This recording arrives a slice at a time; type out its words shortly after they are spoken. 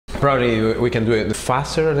Probably we can do it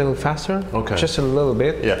faster, a little faster. Okay. Just a little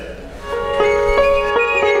bit. Yeah.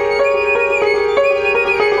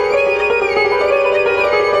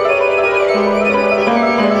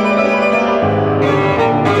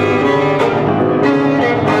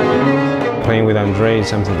 Playing with Andrei is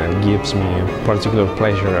something that gives me a particular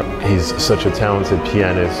pleasure. He's such a talented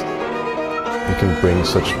pianist. He can bring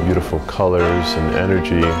such beautiful colors and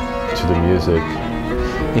energy to the music.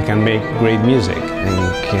 He can make great music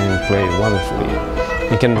and can play wonderfully.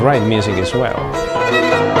 He can write music as well.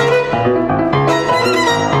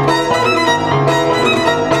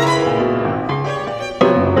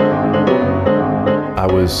 I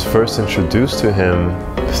was first introduced to him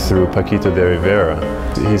through Paquito de Rivera.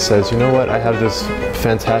 He says, you know what, I have this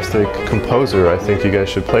fantastic composer, I think you guys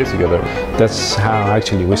should play together. That's how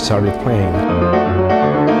actually we started playing.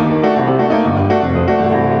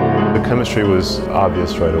 The chemistry was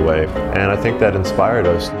obvious right away, and I think that inspired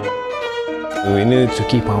us. We needed to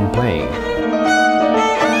keep on playing.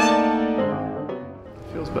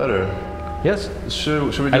 Feels better. Yes. Should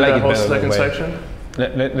we do that whole second section?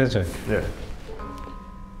 Let's do it. Yeah.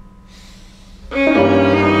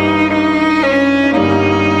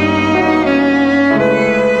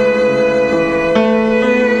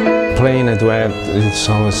 Playing a duet is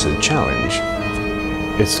always a challenge.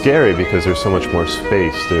 It's scary because there's so much more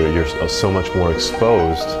space, you're so much more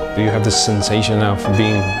exposed. You have the sensation of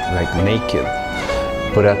being like naked.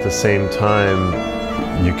 But at the same time,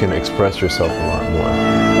 you can express yourself a lot more.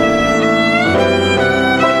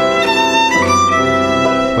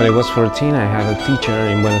 When I was 14, I had a teacher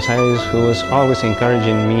in Buenos Aires who was always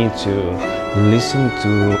encouraging me to listen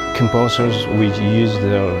to composers which use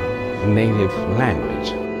their native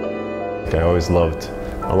language. I always loved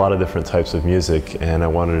a lot of different types of music, and I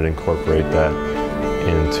wanted to incorporate that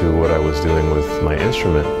into what I was doing with my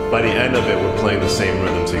instrument. By the end of it, we're playing the same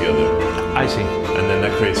rhythm together. I see. And then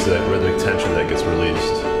that creates that rhythmic tension that gets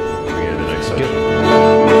released at the beginning of the next section.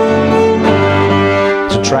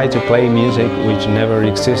 To try to play music which never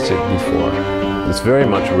existed before. It's very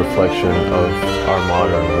much a reflection of our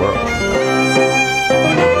modern world.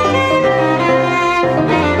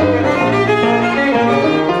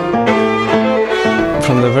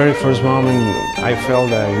 From the very first moment, I felt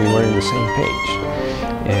that we were in the same page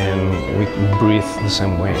and we breathed the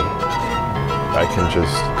same way. I can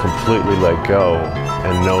just completely let go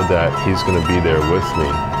and know that he's going to be there with me,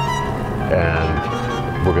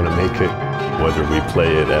 and we're going to make it, whether we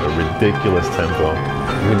play it at a ridiculous tempo.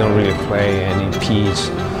 We don't really play any piece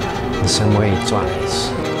the same way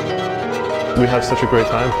twice. We have such a great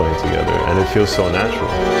time playing together, and it feels so natural.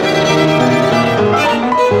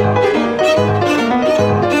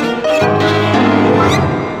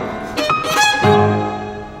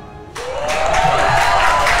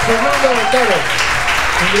 Fernando Otero,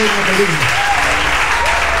 Andrei Matorin.